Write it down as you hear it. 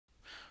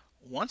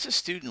Once a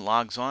student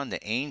logs on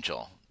to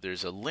Angel,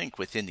 there's a link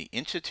within the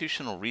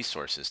institutional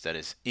resources that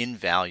is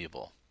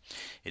invaluable.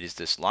 It is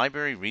this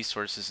library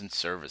resources and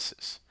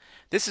services.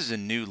 This is a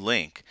new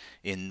link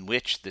in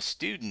which the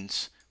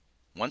students,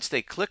 once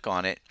they click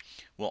on it,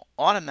 will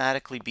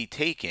automatically be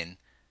taken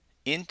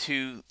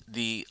into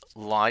the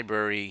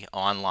library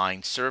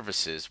online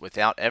services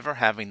without ever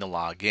having to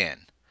log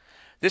in.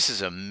 This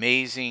is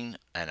amazing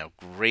and a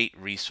great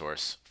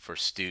resource for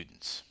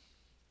students.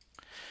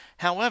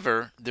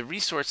 However, the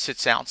resource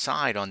sits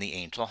outside on the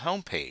Angel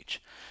homepage,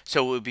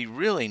 so it would be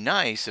really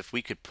nice if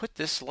we could put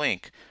this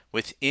link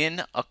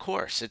within a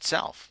course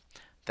itself.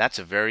 That's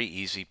a very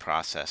easy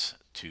process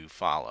to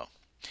follow.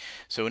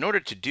 So in order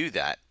to do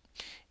that,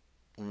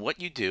 what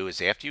you do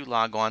is after you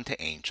log on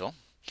to Angel,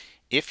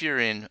 if you're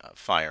in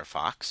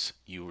Firefox,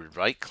 you would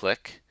right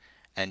click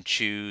and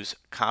choose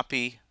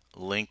Copy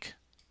Link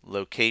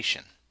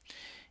Location.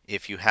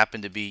 If you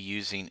happen to be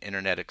using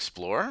Internet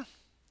Explorer,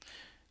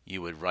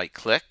 you would right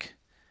click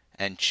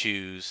and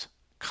choose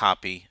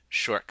Copy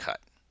Shortcut.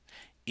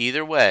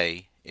 Either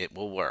way, it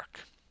will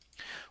work.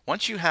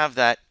 Once you have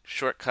that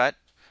shortcut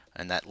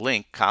and that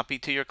link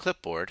copied to your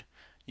clipboard,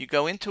 you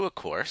go into a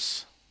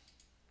course.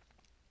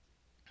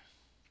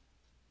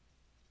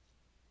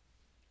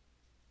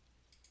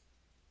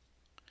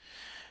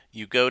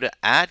 You go to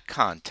Add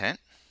Content.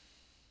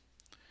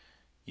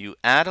 You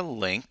add a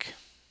link.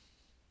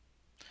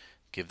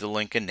 Give the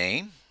link a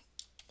name.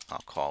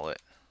 I'll call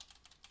it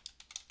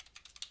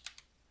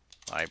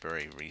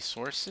Library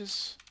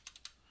Resources.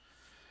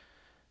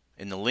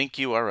 In the link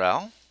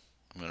URL,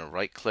 I'm going to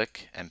right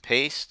click and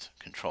paste,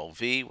 Control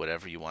V,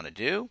 whatever you want to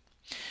do.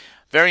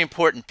 Very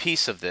important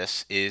piece of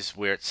this is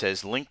where it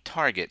says link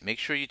target. Make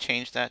sure you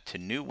change that to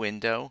new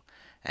window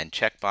and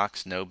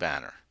checkbox no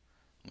banner.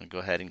 I'm going to go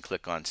ahead and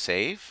click on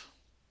save.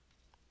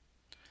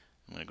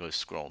 I'm going to go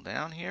scroll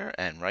down here,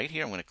 and right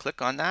here I'm going to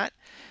click on that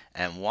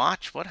and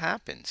watch what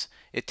happens.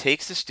 It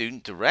takes the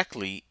student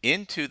directly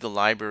into the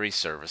library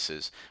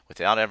services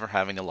without ever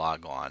having to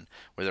log on,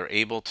 where they're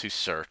able to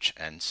search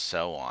and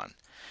so on.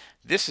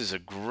 This is a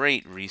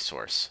great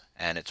resource,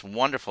 and it's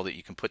wonderful that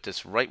you can put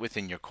this right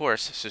within your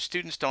course so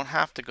students don't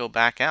have to go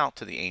back out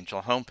to the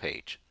Angel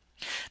homepage.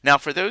 Now,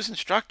 for those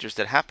instructors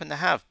that happen to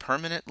have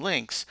permanent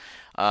links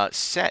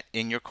set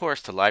in your course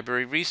to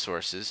library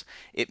resources,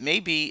 it may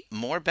be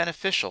more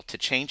beneficial to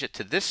change it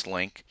to this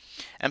link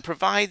and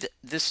provide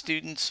the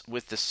students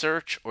with the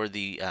search or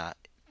the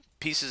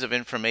pieces of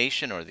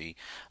information or the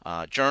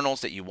journals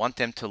that you want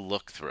them to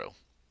look through.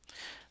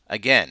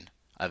 Again,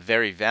 a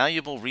very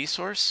valuable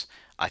resource.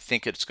 I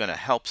think it's going to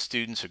help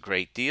students a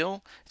great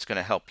deal. It's going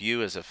to help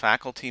you as a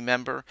faculty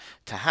member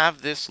to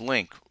have this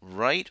link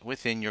right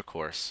within your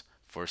course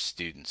for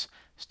students.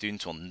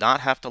 Students will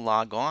not have to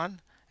log on,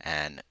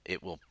 and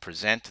it will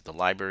present the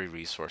library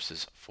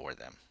resources for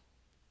them.